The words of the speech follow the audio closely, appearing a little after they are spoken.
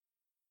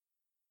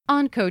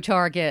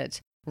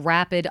OncoTarget,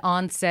 rapid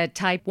onset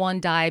type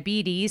 1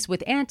 diabetes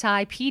with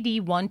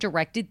anti-PD-1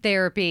 directed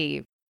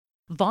therapy.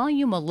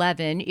 Volume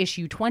 11,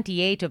 Issue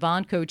 28 of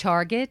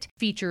OncoTarget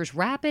features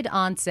rapid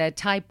onset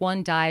type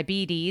 1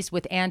 diabetes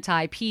with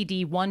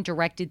anti-PD-1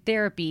 directed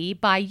therapy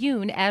by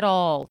Yoon et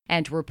al.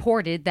 And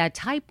reported that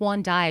type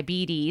 1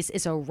 diabetes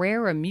is a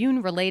rare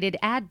immune-related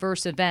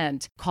adverse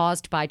event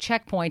caused by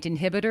checkpoint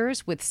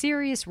inhibitors with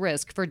serious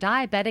risk for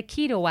diabetic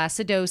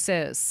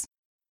ketoacidosis.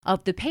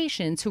 Of the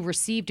patients who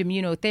received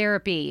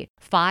immunotherapy,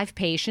 5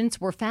 patients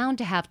were found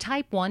to have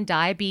type 1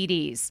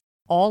 diabetes,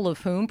 all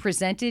of whom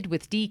presented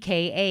with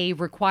DKA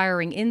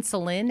requiring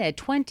insulin at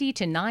 20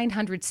 to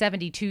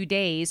 972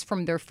 days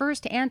from their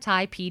first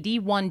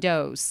anti-PD-1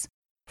 dose.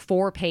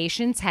 4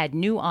 patients had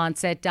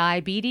new-onset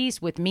diabetes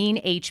with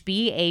mean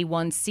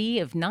HbA1c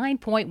of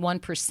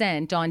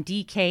 9.1% on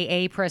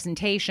DKA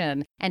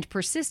presentation and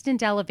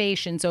persistent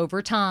elevations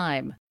over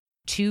time.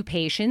 2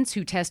 patients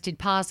who tested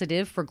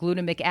positive for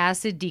glutamic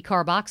acid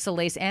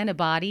decarboxylase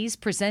antibodies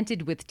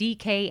presented with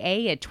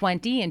DKA at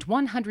 20 and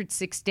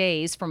 106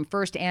 days from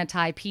first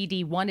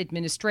anti-PD-1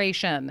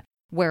 administration,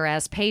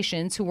 whereas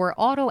patients who were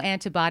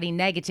autoantibody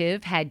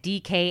negative had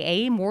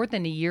DKA more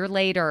than a year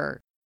later.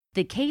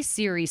 The case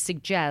series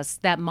suggests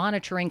that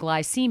monitoring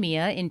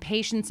glycemia in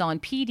patients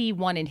on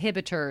PD-1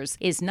 inhibitors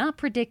is not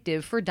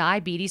predictive for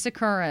diabetes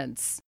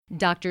occurrence.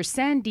 Dr.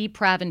 Sandeep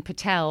Pravin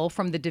Patel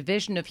from the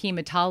Division of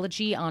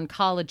Hematology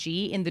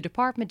Oncology in the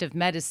Department of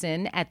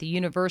Medicine at the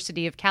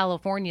University of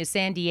California,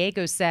 San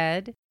Diego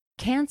said,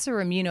 "Cancer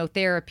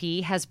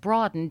immunotherapy has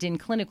broadened in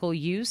clinical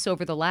use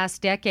over the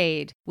last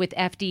decade, with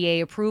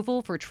FDA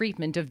approval for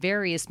treatment of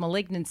various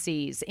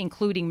malignancies,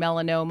 including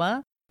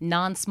melanoma,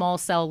 non-small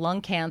cell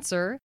lung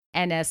cancer,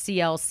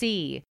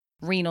 NSCLC,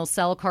 renal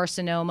cell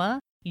carcinoma,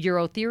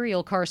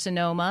 urothelial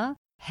carcinoma,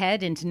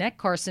 head and neck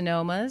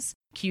carcinomas,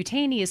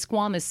 cutaneous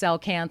squamous cell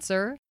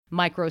cancer,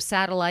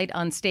 microsatellite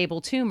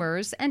unstable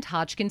tumors, and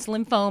Hodgkin's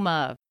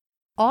lymphoma."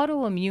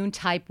 Autoimmune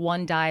type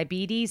 1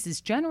 diabetes is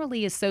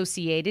generally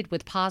associated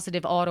with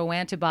positive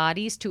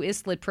autoantibodies to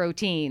islet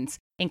proteins,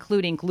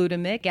 including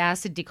glutamic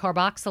acid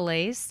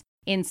decarboxylase,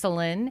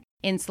 insulin,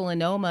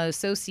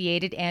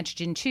 insulinoma-associated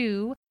antigen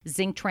 2,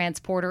 zinc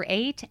transporter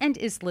 8, and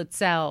islet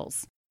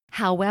cells.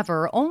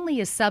 However,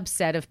 only a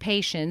subset of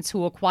patients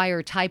who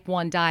acquire type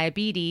 1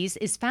 diabetes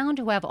is found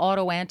to have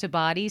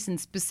autoantibodies in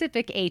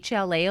specific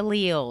HLA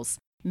alleles,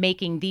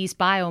 making these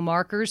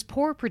biomarkers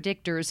poor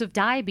predictors of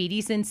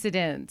diabetes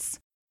incidence.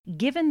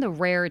 Given the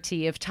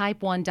rarity of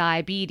type 1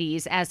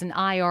 diabetes as an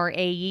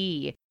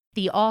IRAE,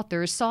 the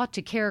authors sought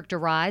to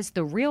characterize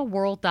the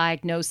real-world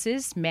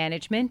diagnosis,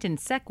 management, and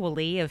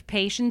sequelae of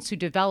patients who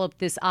developed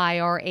this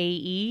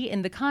IRAE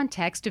in the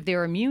context of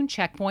their immune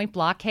checkpoint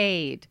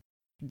blockade.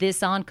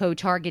 This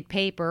OncoTarget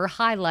paper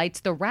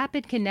highlights the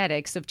rapid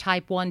kinetics of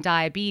type 1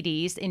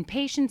 diabetes in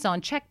patients on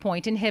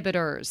checkpoint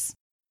inhibitors.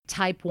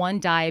 Type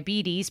 1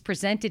 diabetes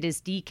presented as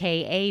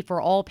DKA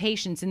for all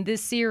patients in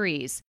this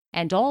series,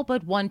 and all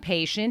but one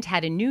patient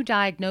had a new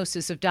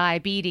diagnosis of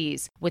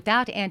diabetes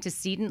without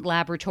antecedent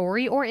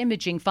laboratory or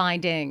imaging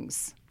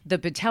findings. The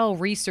Patel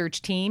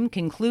research team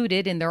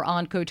concluded in their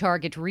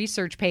OncoTarget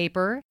research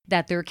paper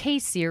that their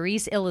case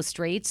series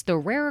illustrates the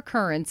rare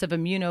occurrence of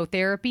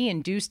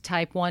immunotherapy-induced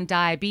type 1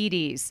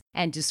 diabetes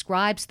and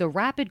describes the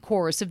rapid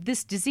course of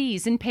this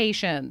disease in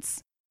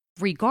patients.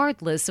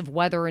 Regardless of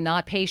whether or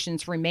not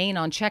patients remain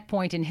on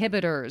checkpoint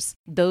inhibitors,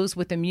 those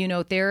with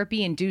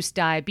immunotherapy-induced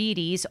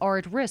diabetes are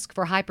at risk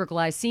for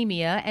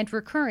hyperglycemia and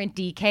recurrent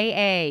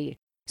DKA.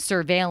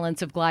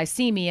 Surveillance of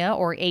glycemia,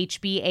 or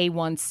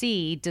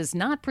HbA1c, does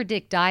not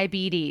predict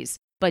diabetes,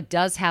 but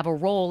does have a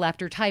role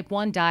after type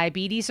 1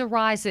 diabetes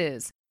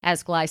arises,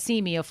 as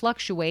glycemia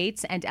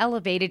fluctuates and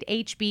elevated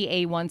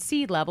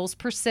HbA1c levels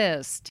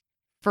persist.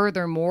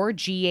 Furthermore,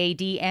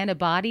 GAD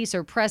antibodies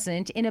are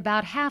present in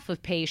about half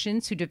of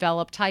patients who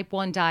develop type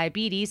 1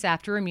 diabetes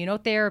after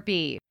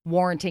immunotherapy,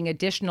 warranting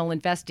additional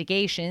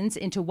investigations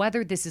into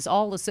whether this is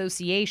all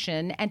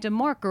association and a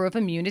marker of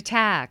immune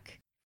attack.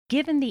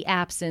 Given the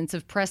absence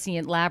of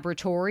prescient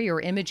laboratory or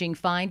imaging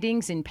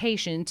findings in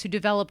patients who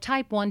develop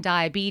type 1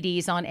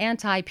 diabetes on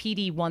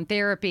anti-PD-1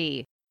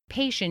 therapy,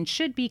 patients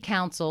should be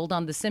counseled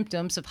on the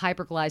symptoms of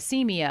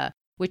hyperglycemia,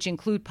 which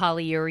include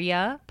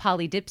polyuria,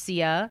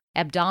 polydipsia,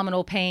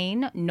 abdominal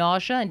pain,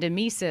 nausea, and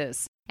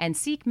emesis, and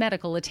seek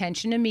medical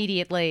attention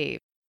immediately.